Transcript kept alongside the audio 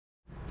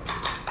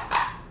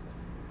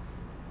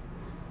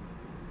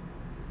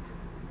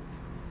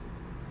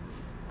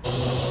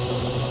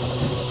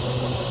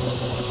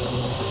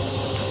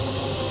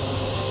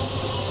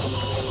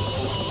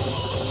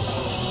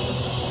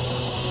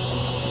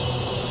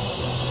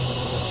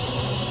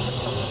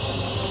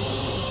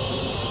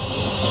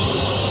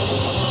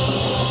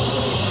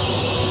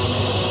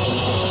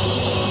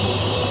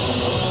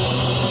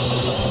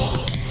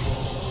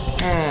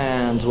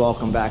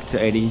welcome back to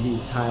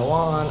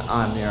ADV-Taiwan.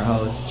 I'm your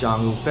host,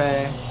 John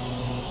Wu-Fei.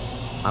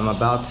 I'm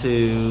about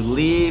to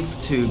leave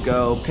to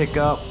go pick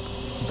up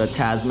the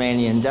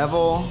Tasmanian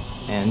Devil,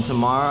 and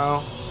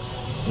tomorrow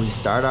we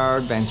start our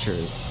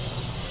adventures.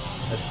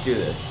 Let's do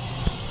this.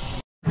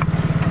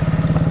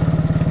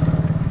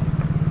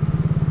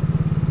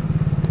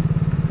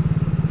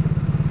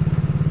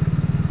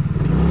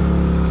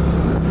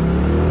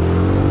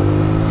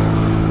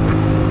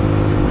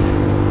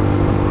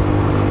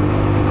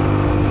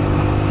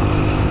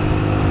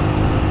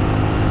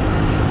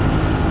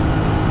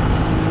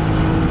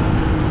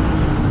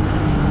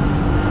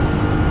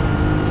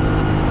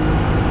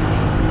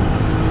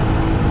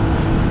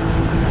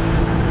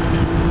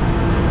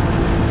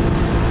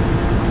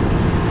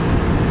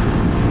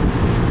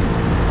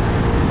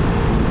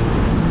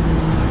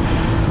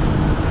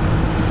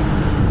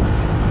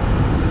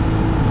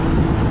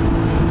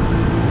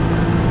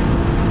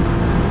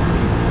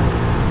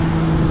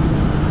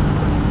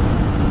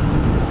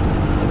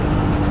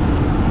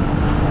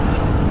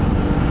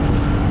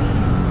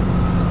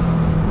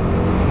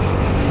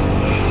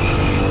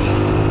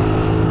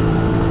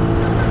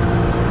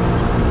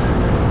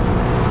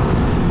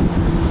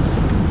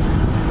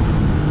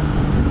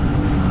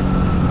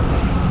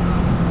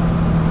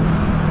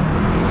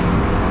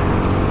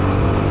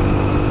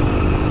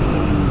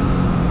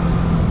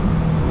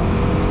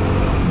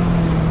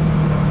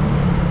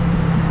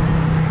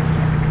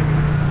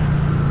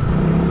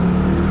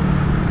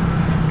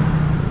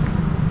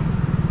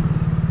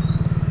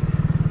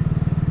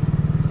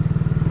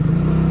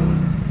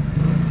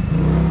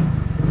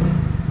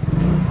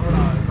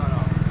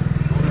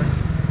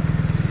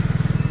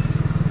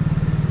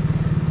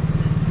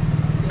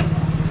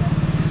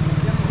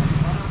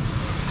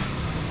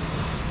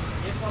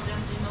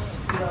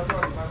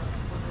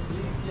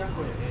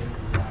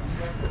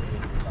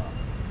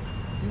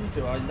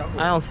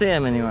 I don't see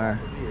him anywhere.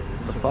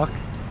 What the fuck?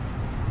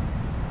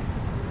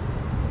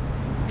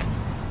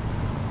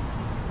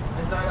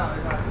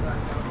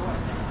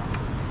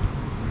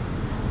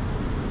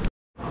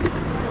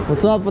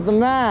 What's up with the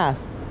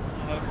mask?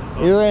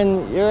 You're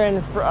in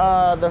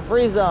the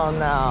free zone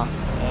now.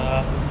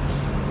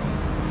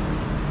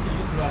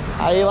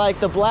 How do you like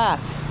the black?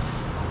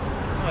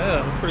 Oh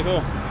yeah, that's pretty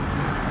cool.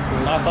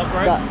 Nice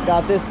upgrade.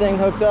 Got this thing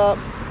hooked up.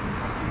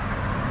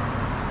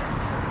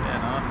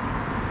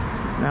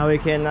 Now we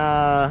can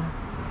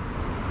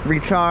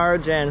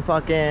recharge and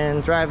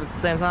fucking drive at the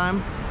same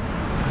time.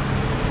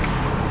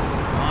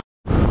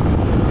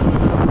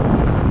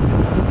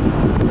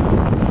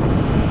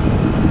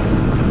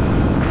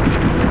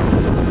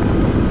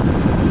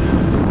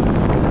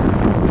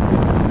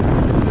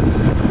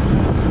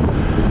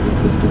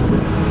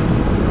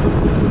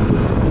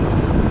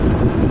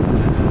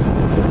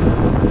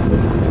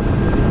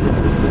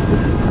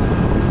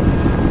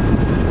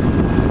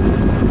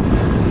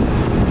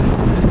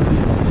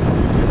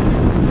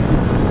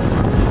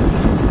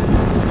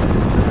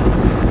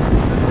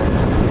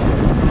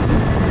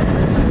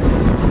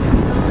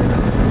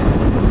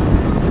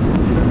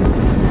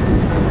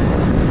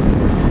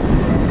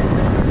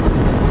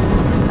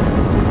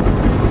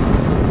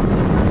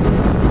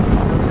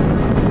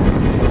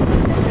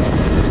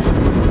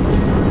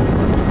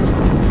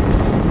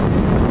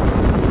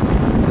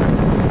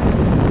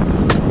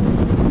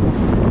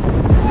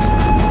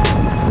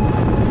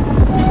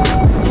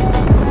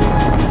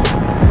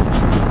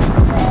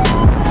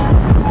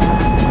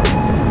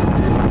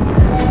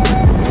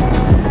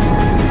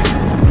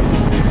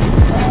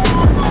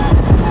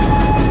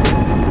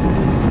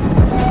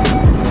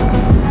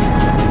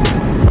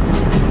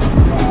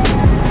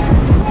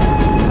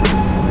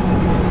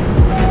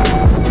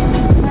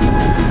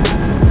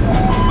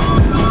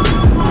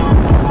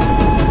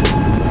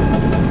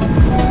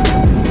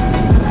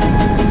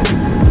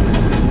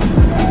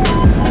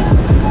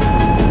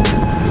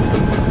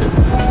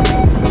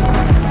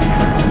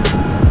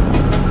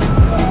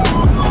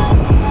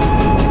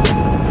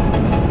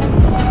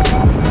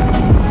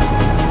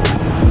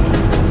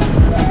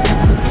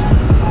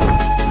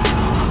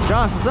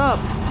 What's up?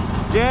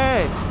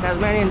 Jay,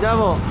 Tasmanian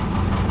Devil.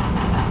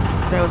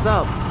 Say what's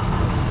up.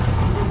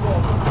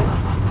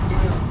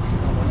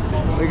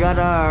 We got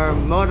our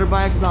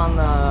motorbikes on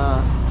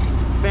the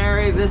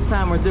ferry. This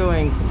time we're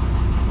doing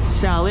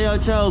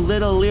Xiao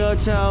Little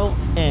Liuqiu,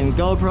 and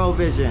GoPro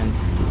Vision,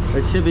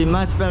 which should be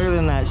much better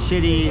than that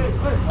shitty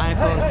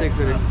iPhone 6.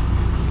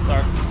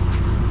 Sorry.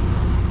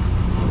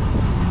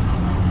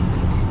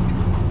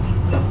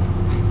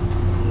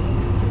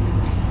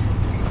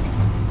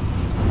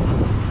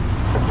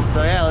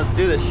 So yeah, let's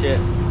do this shit.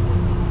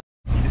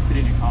 You just sit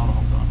in your car the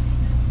whole time.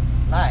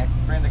 Nice.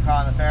 Bring the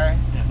car on the ferry?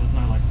 Yeah, there's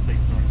no like seats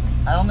or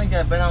anything. I don't think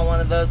I've been on one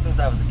of those since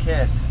I was a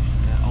kid.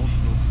 Yeah, old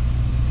school.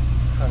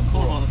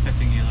 Sort of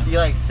unexpected, you know. Do you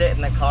like sit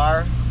in the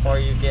car, or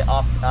you get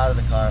out of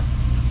the car?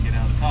 You get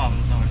out of the car, but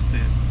there's nowhere to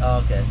sit.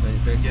 Oh, okay. So you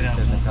basically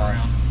sit in the car.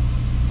 Around.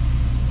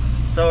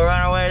 So we're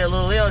on our way to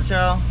Little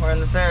Liuqiu. We're in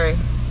the ferry.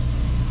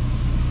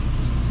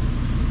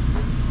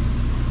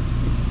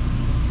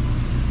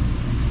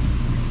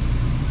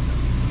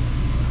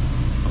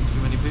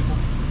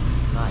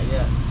 Not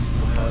yet.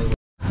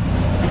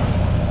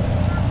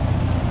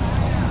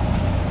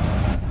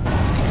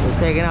 We're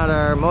taking out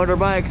our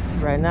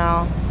motorbikes right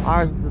now.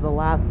 Ours is the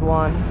last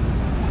one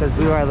because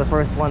we were the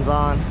first ones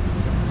on.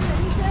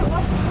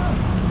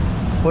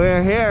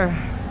 We're here.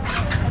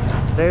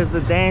 There's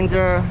the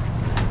danger.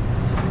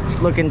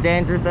 Just looking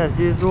dangerous as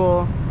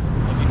usual.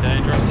 Looking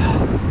dangerous.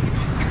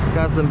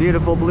 Got some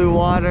beautiful blue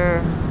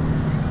water.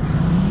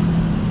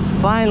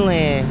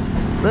 Finally,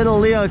 little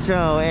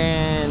Leocho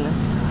in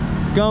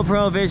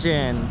GoPro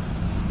Vision.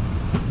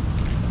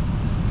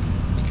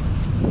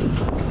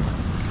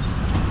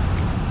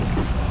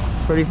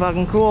 Pretty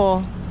fucking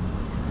cool.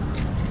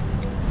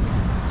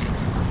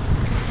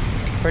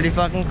 Pretty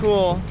fucking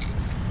cool.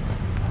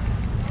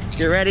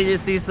 Get ready to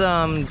see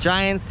some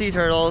giant sea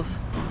turtles.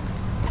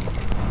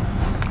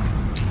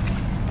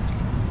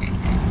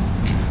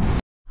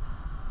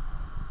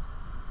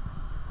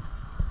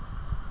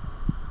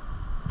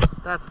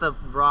 That's the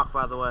rock,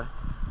 by the way.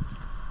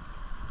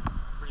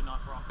 Pretty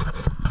nice rock.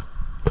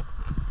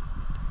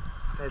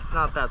 It's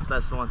not that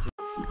special once you...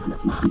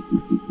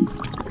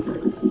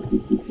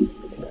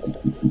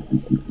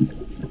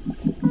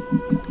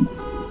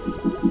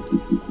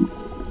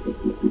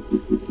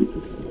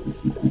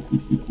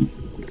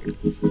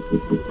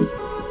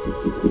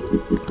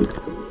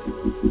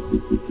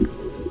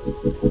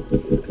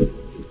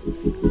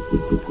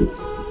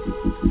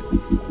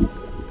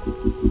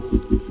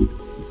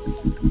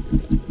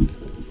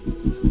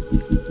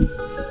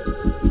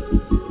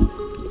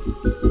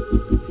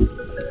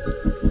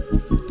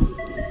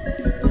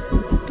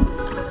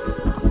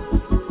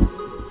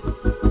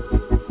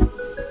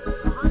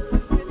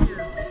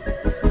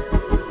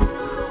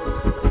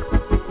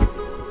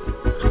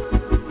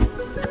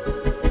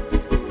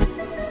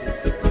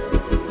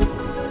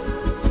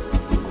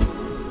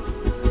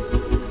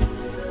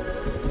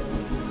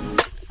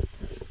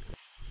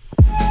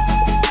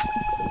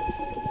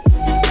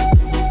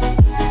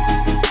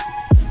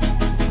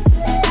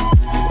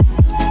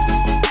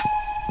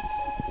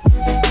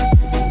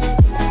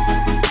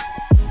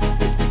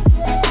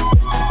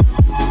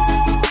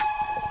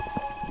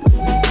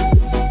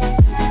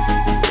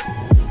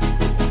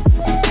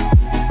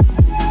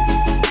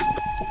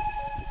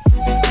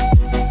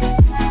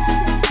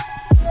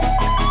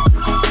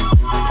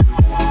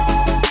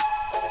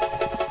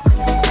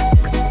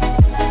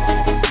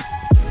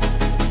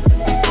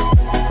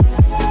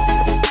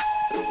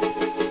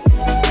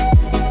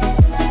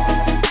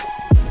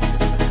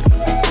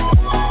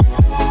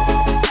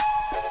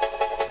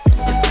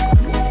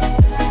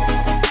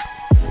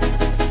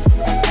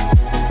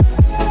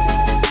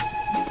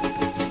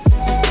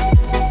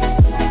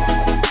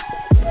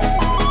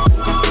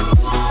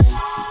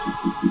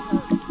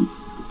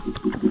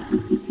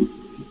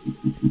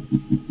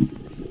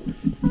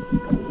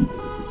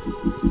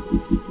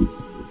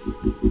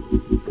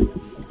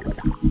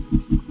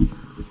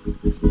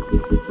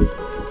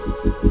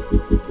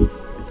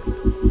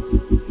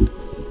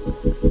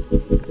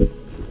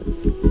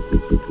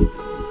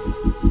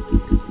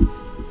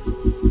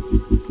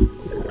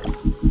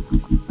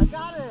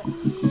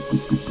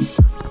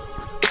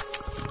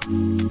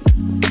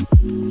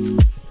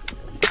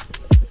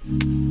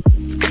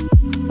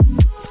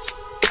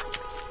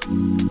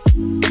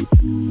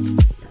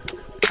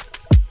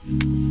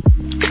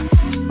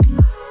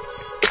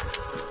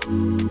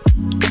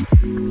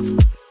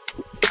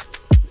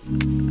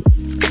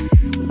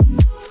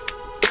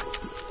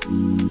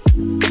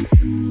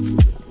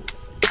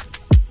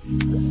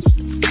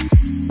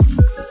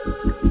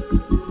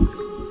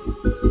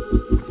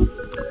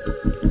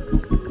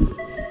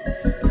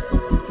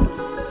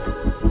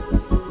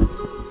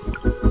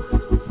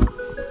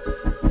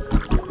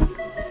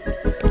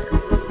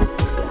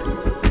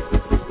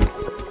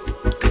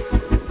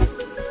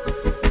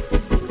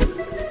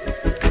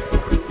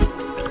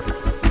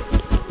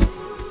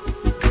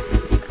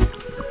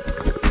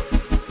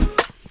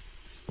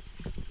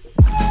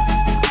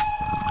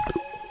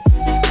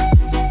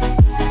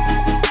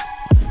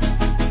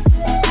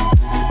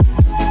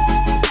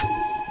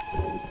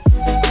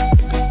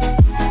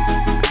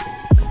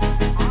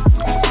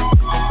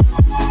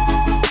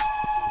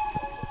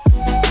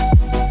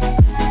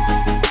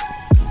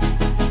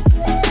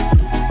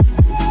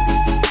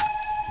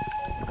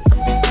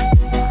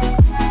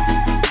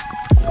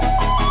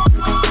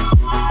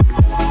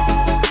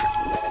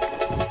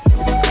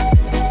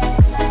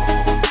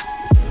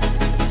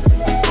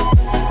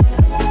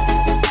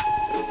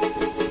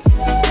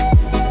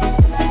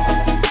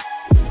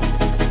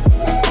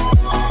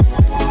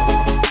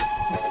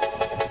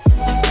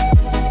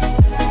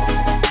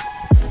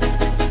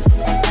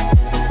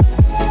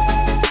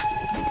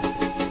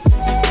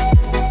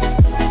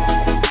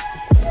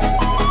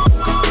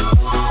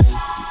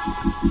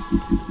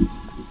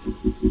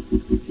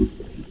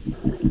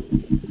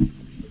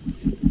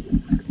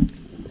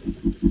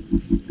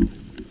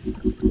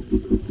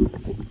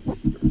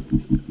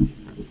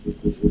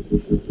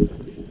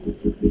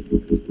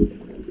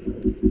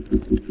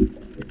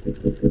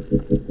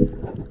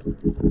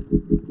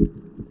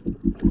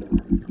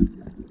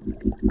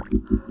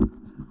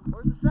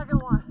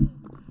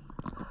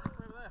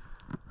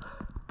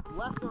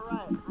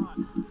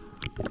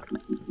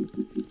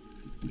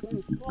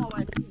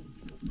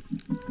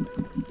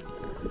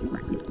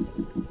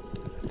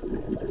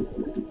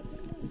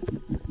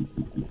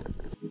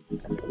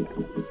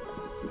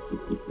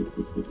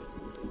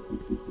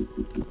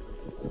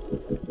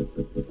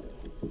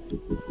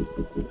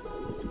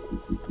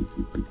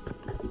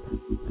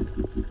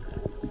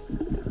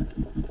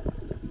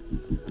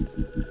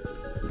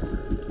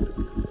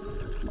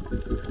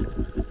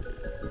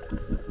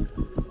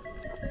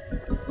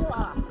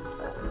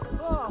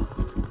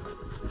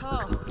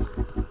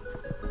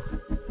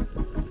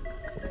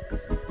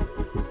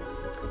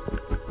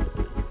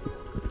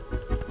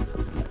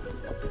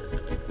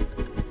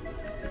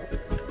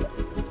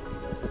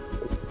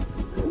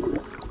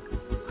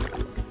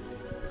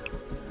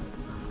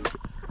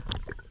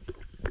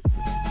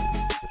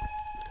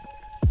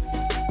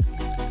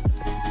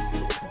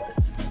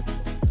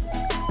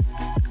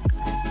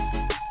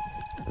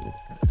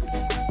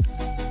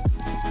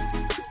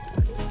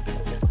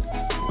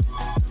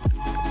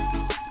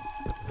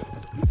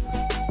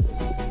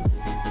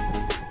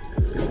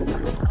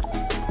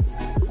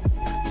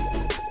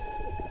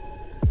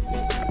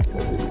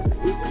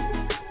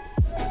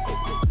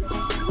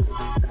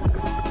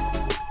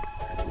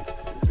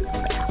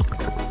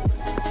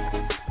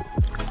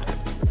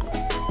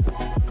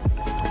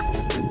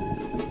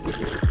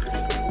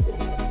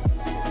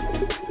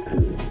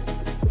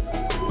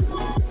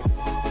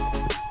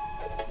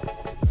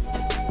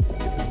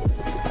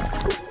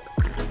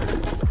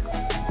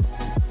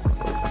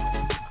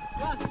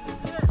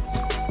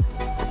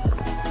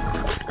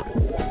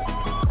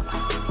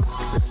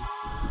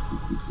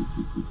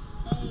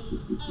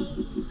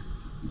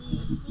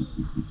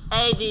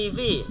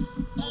 ADV。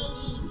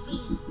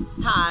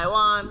台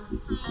湾。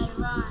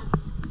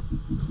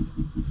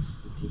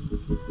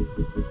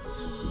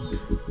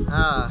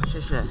啊，谢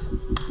谢。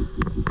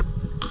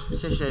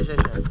谢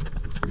谢。